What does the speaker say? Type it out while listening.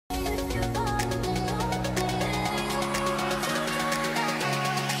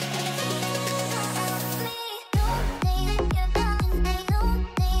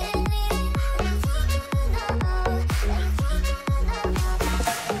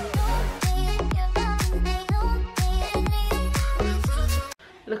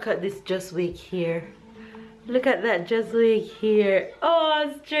look at this just wig here. Look at that just wig here.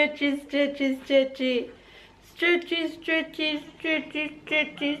 Oh, stretchy, stretchy, stretchy. Stretchy, stretchy, stretchy,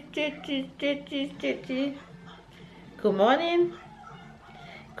 stretchy, stretchy, stretchy, stretchy. Good morning.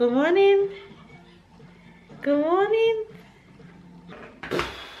 Good morning. Good morning.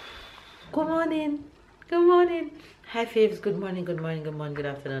 Good morning. Good morning. Hi faves, good morning, good morning, good morning, good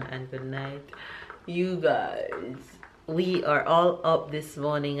afternoon, and good night. You guys, we are all up this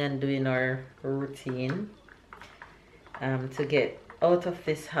morning and doing our routine to get out of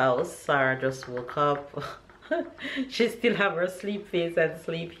this house. Sarah just woke up. She still have her sleep face and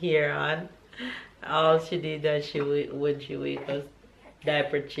sleep hair on. All she did that when she wake us,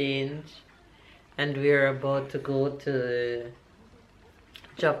 diaper change, and we're about to go to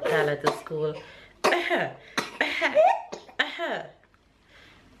drop Kala to school.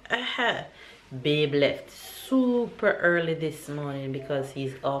 Babe left super early this morning because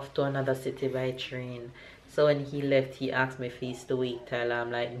he's off to another city by train. So when he left, he asked me if he's to wake Tyler.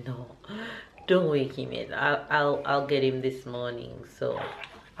 I'm like, no, don't wake him yet. I'll get him this morning. So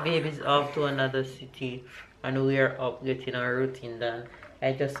babe is off to another city and we're up getting our routine done.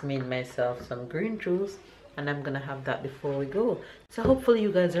 I just made myself some green juice and I'm gonna have that before we go. So hopefully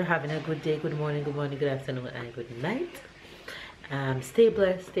you guys are having a good day, good morning, good afternoon, and good night. Stay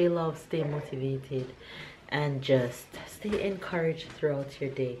blessed, stay loved, stay motivated, and just stay encouraged throughout your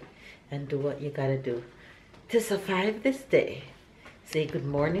day and do what you gotta do to survive this day. Say good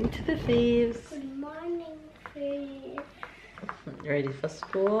morning to the thieves. Good morning, thieves. Ready for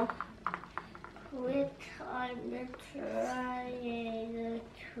school? Which I'm trying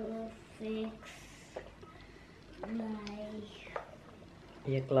to fix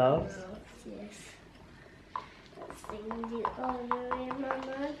your gloves? Yes. Sing the other way,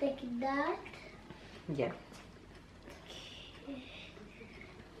 Mama. Take that. Yeah. Okay.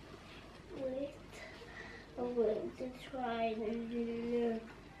 Wait. I'm going to try and learn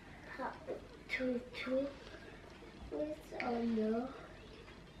how to with oh no.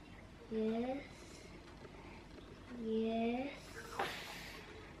 Yes. Yes.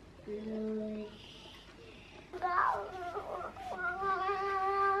 No.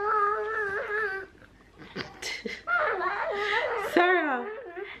 Sarah,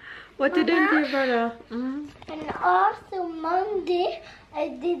 what you doing to your brother? And also Monday, I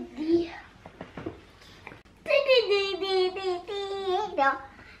did the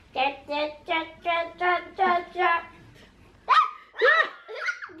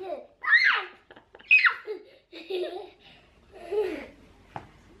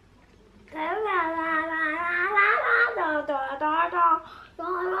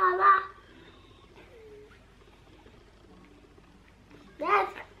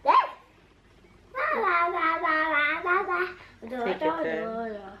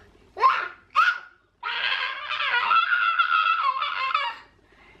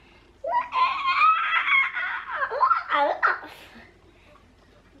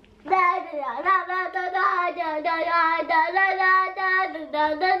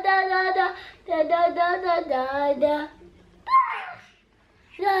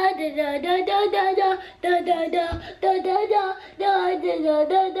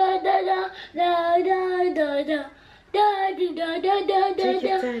Take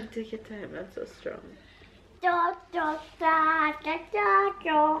your time. Take your time, I'm so strong. Yeah.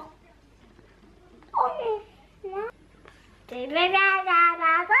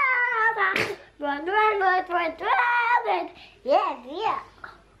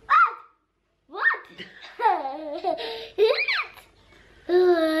 What?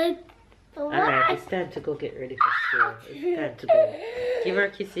 Alright, it's time to go get ready for school. It's time to go. Give her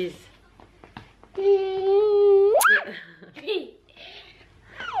kisses.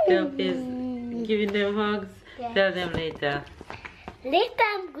 Tell please, giving them hugs. Yes. Tell them later. Later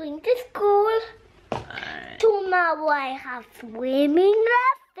I'm going to school. Alright. Tomorrow I have swimming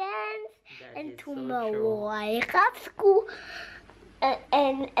lessons. And tomorrow I have school.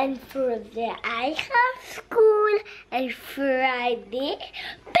 And Thursday I have school. And Friday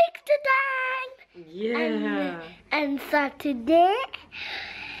picture time. Yeah. And Saturday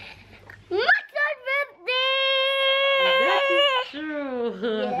my birthday. That is true.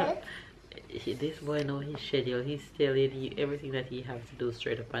 Yes. This boy knows his schedule. He's telling you everything that he has to do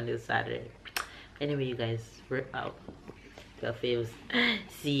straight up on this Saturday. Anyway, you guys, we're out. So feels.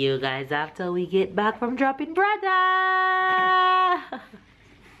 See you guys after we get back from dropping brother.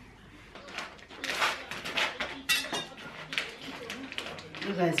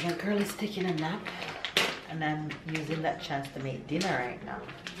 You guys, my girl is taking a nap and I'm using that chance to make dinner right now.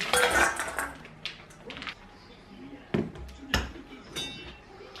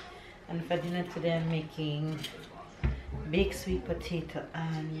 And for dinner today I'm making baked sweet potato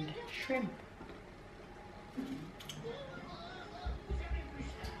and shrimp.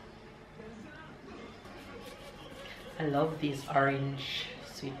 I love these orange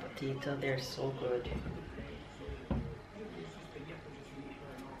sweet potato, they're so good.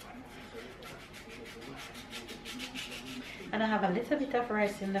 And I have a little bit of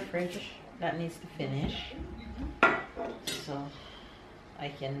rice in the fridge that needs to finish, so I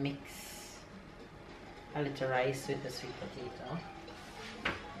can mix a little rice with the sweet potato.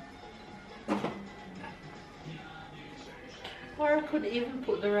 Or I could even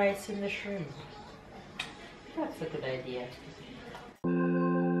put the rice in the shrimp. That's a good idea.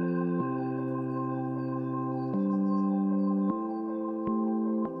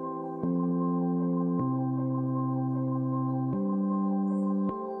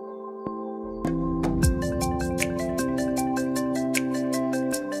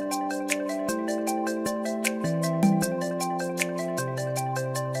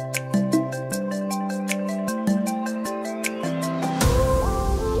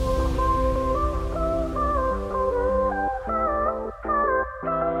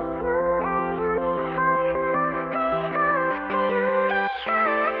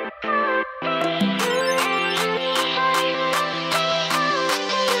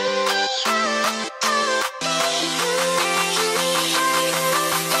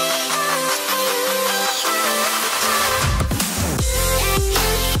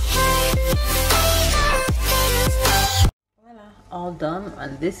 All done,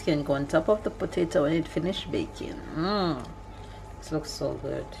 and this can go on top of the potato when it finished baking. It looks so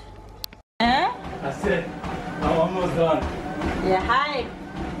good. That's it. I'm almost done. Yeah, hi.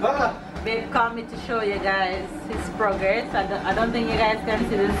 Babe called me to show you guys his progress. I don't think you guys can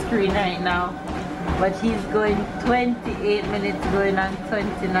see the screen right now, but he's going 28 minutes going on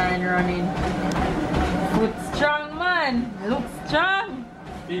 29 running. Foot strong, man. Looks strong.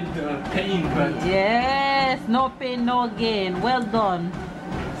 In the pain, but Yes, no pain, no gain. Well done.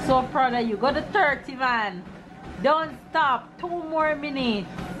 So proud of you. Go to 30, man. Don't stop. 2 more minutes.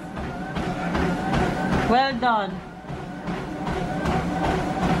 Well done.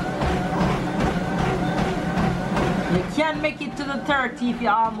 You can't make it to the 30 if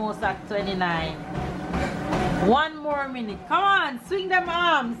you're almost at 29. 1 more minute. Come on, swing them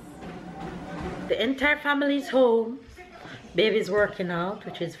arms. The entire family's home. Baby's working out,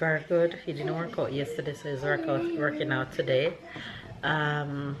 which is very good. He didn't work out yesterday, so he's working out today.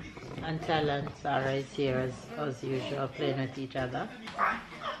 And Tyler and Sarah is here as usual, playing with each other.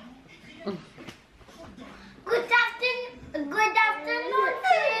 Good afternoon,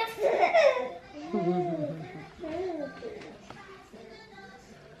 sis.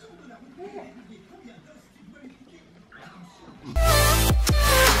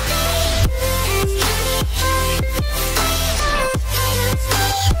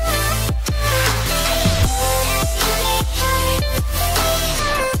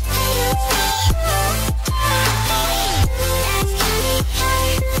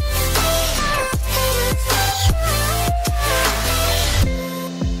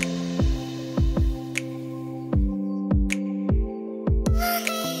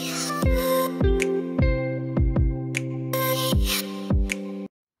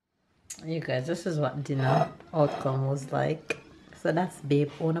 You guys, this is what dinner outcome was like. So that's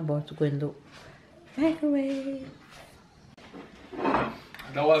Babe on about to go in the microwave.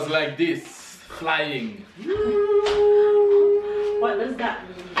 that was like this, flying. What does that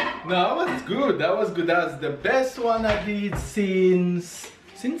mean? No, that was good. That was good. That was the best one I did since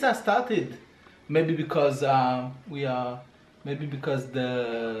I started. Maybe because maybe because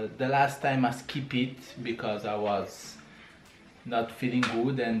the last time I skipped it because I was not feeling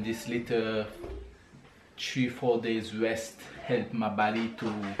good, and this little 3-4 days rest helped my body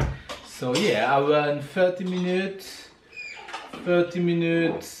to. So yeah, I ran 30 minutes.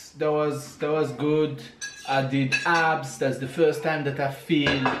 That was good. I did abs. That's the first time that I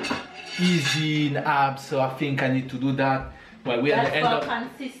feel easy in abs, so I think I need to do that. Well, we are at the end of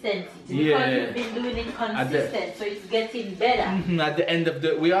consistency. Yeah. Because you've been doing it consistent, so it's getting better. At the end of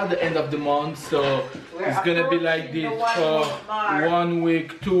we are at the end of the month, so it's gonna be like this for 1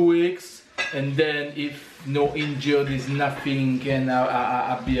 week, 2 weeks, and then if no injuries, nothing, and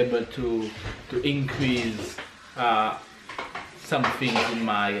I'll be able to increase some things in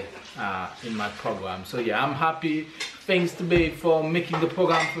my program. So yeah, I'm happy. Thanks to Babe for making the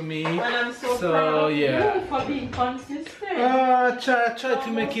program for me. And I'm so proud of you for being consistent. Try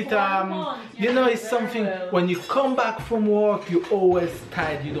to make it you know, it's something when you come back from work, you're always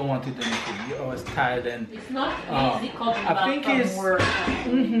tired, you don't want to do anything. You're always tired and it's not easy coming back from work.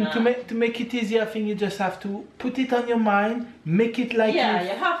 to make it easy, I think you just have to put it on your mind, make it like you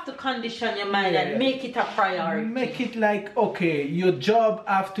have to condition your mind and make it a priority. Make it like, okay, your job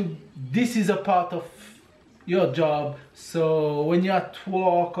this is a part of your job, so when you're at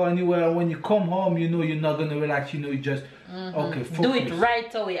work or anywhere, when you come home, you know you're not gonna relax, you know, you just okay, focus. Do it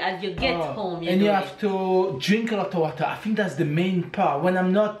right away as you get home. You have to drink a lot of water. I think that's the main part. When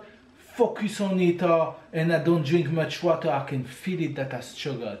I'm not focused on it and I don't drink much water, I can feel it that I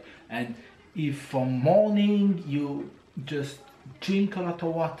struggle. And if from morning you just drink a lot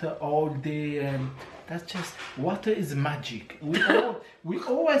of water all day, and that's just, water is magic. We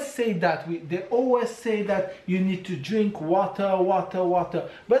always say that. They always say that you need to drink water.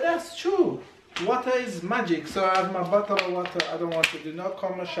 But that's true. Water is magic. So I have my bottle of water. I don't want to do no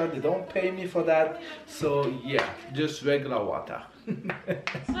commercial. They don't pay me for that. So yeah, just regular water.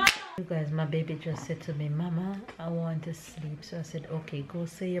 You guys, my baby just said to me, Mama, I want to sleep. So I said, okay, go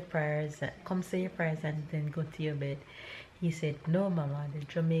say your prayers. Come say your prayers and then go to your bed. He said, no, Mama, the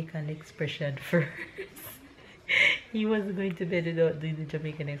Jamaican expression first. He was going to bed without doing the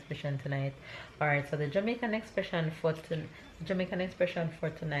Jamaican expression tonight. Alright, so the Jamaican expression for tonight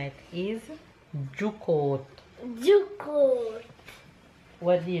is juke. Juke.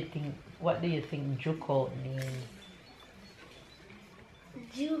 What do you think juke means?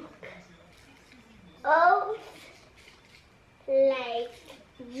 Juke out, like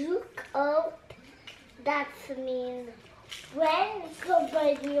juke out. That means when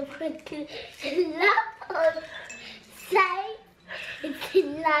somebody wants to laugh outside, it's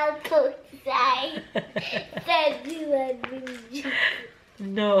not outside. That you want to juke.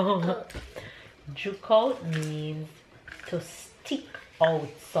 No, juke out means to stick out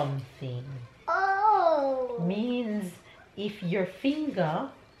something. Oh. Means if your finger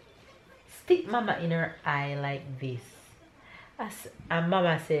stick Mama in her eye like this, and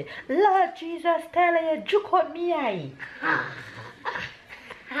Mama say, Lord Jesus, tell her you juke out me eye.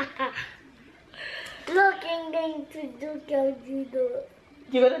 Look, I'm going to juke out you nose.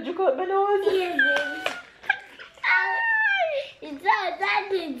 You gonna juke out my nose? Yes, it's not that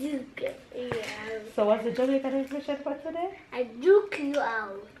the juke. Yeah. So what's the Jamaican expression for today? I juke you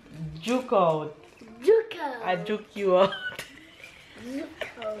out. Juke out. Juke out. I juke you out. Juke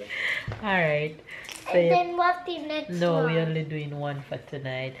out. Alright. So And then what's the next one? no, we're only doing one for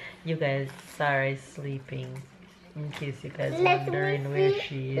tonight. You guys, Sarah is sleeping. In case you guys wondering where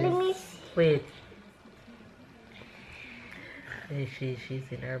she is. Let me see. Wait. There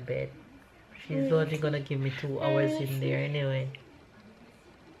she's in her bed. She's only gonna give me 2 hours in there anyway.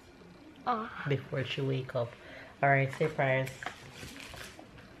 Before she wake up. Alright, say prayers.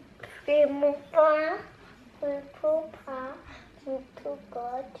 Papa, to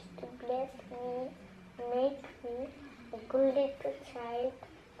God to bless me, make me a good little child,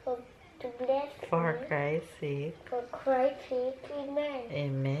 to bless For me, Christ's sake. for Christ's sake, amen.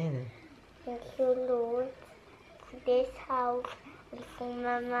 Amen. Thank you, Lord, for this house, and for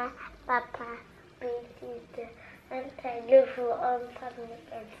Mama, Papa, big sister, and thank you for all family,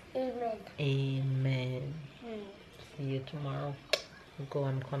 amen. Amen. See you tomorrow. Go,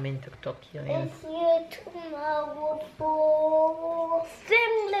 I'm coming to tuck you in. And see you tomorrow for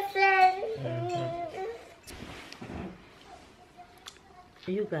swim lesson.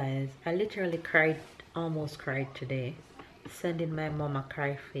 You guys, I literally almost cried today, sending my mom a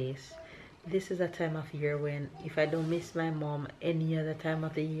cry face. This is a time of year when, if I don't miss my mom any other time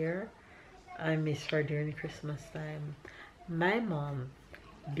of the year, I miss her during Christmas time. My mom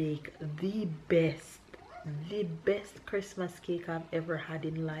baked the best Christmas cake I've ever had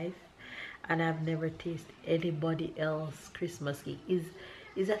in life, and I've never tasted anybody else Christmas cake.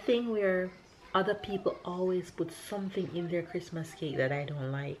 Is a thing where other people always put something in their Christmas cake that I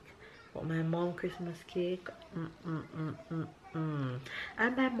don't like, but my mom Christmas cake, and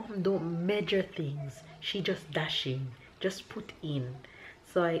my mom don't measure things. She just dash in, just put in.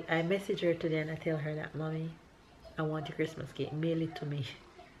 So I message her today and I tell her that, Mommy, I want your Christmas cake, mail it to me.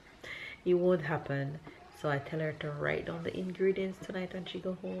 It won't happen. So I tell her to write down the ingredients tonight when she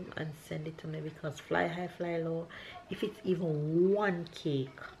go home and send it to me, because fly high, fly low, if it's even one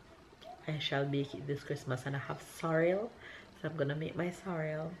cake, I shall bake it this Christmas. And I have sorrel, so I'm gonna make my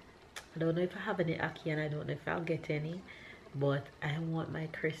sorrel. I don't know if I have any ackee, and I don't know if I'll get any, but I want my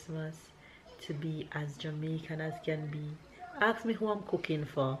Christmas to be as Jamaican as can be. Ask me who I'm cooking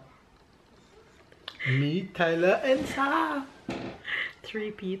for. Me, Tyler, and Sarah.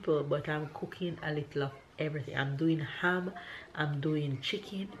 3 people, but I'm cooking a little of everything. I'm doing ham, I'm doing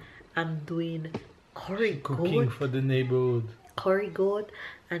chicken, I'm doing Cooking for the neighborhood. curry goat,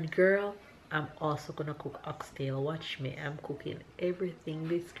 and girl, I'm also gonna cook oxtail. Watch me, I'm cooking everything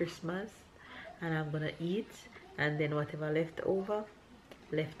this Christmas, and I'm gonna eat, and then whatever left over.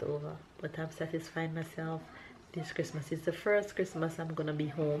 But I'm satisfying myself. This Christmas is the first Christmas I'm gonna be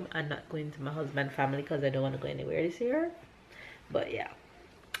home and not going to my husband's family because I don't want to go anywhere this year. But yeah,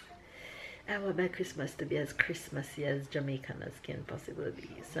 I want my Christmas to be as Christmassy as Jamaican as can possibly be.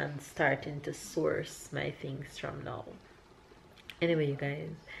 So I'm starting to source my things from now. Anyway, you guys,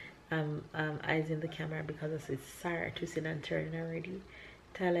 I'm eyes in the camera because it's Sarah twisting and turning already.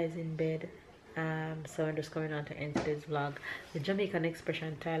 Tyler is in bed. So I'm just coming on to end today's vlog. The Jamaican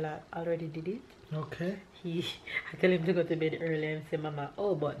expression, Tyler already did it. Okay. I tell him to go to bed early and say, Mama,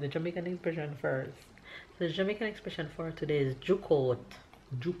 oh, but the Jamaican expression first. So the Jamaican expression for today is juke out.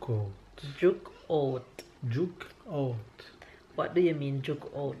 Juke out. Juke out. Juke out. What do you mean juke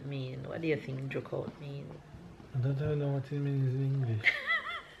out mean? What do you think juke out means? I don't even know what it means in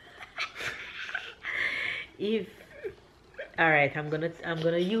English. Alright, I'm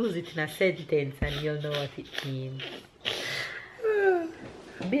gonna use it in a sentence and you'll know what it means.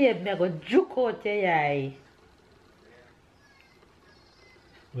 Babe, me go juke out your eye.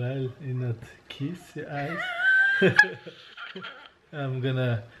 Well, you not kiss your eyes. I'm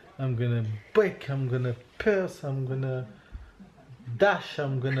gonna break, I'm gonna pierce, I'm gonna dash,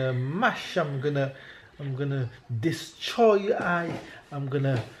 I'm gonna mash, I'm gonna destroy your eye, I'm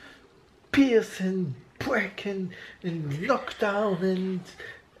gonna pierce and break and knock down and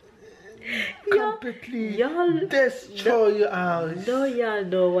completely destroy your eyes. No, y'all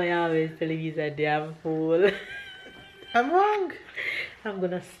know why I always tell you he's a damn fool. I'm wrong. I'm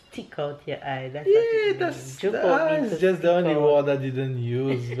gonna stick out your eye. That's Yeah, what it that's means. just the only word I didn't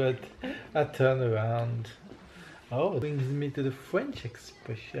use, but I turn around. Oh, it brings me to the French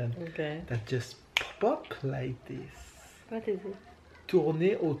expression that just pop up like this. What is it?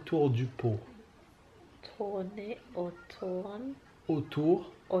 Tourner autour du pot. Tourner autour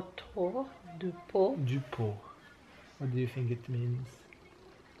du pot. Du pot. What do you think it means?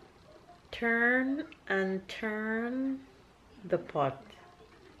 Turn and turn the pot.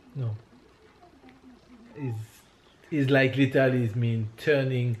 No. Is like literally it means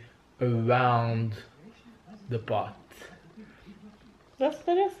turning around the pot. That's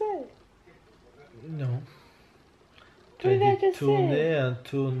what I said. No. What did I just say? Tourner and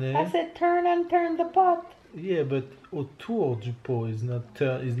tourner. I said turn and turn the pot. Yeah, but autour du pot is not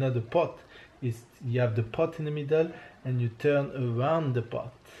the pot. You have the pot in the middle and you turn around the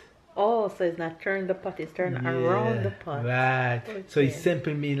pot. Oh, so it's not turn the pot, it's turn around the pot. Right. Okay. So it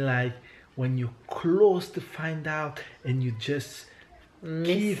simply means like when you're close to find out and you just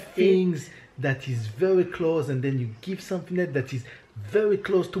give things that is very close and then you give something that is very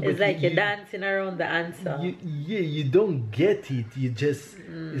close to. It's like you're dancing around the answer. You don't get it. You just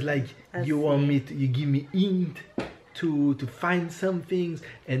it's like you give me hint to find some things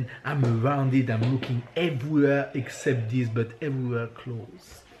and I'm around it. I'm looking everywhere except this, but everywhere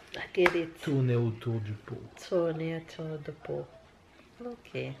close. I get it. Tourner autour du pot. Tourner autour du pot.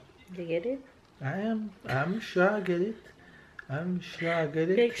 Okay, you get it? I'm sure I get it. I'm sure I get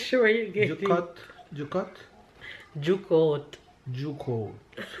it. Make sure you get it. Juke out. Juke out.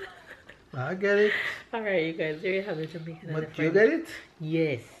 I get it. Alright, you guys, there you have the Jamaican. But you get it?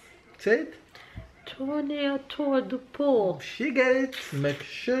 Yes. Say it. Tourner autour du pot. She get it. Make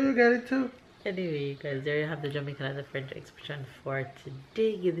sure you get it too. Anyway, you guys, there you have the Jamaican and the French expression for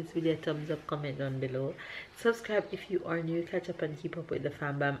today. Give this video a thumbs up, comment down below. Subscribe if you are new. Catch up and keep up with the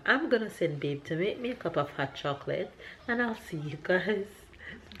fam bam. I'm gonna send Babe to make me a cup of hot chocolate. And I'll see you guys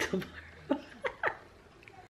tomorrow.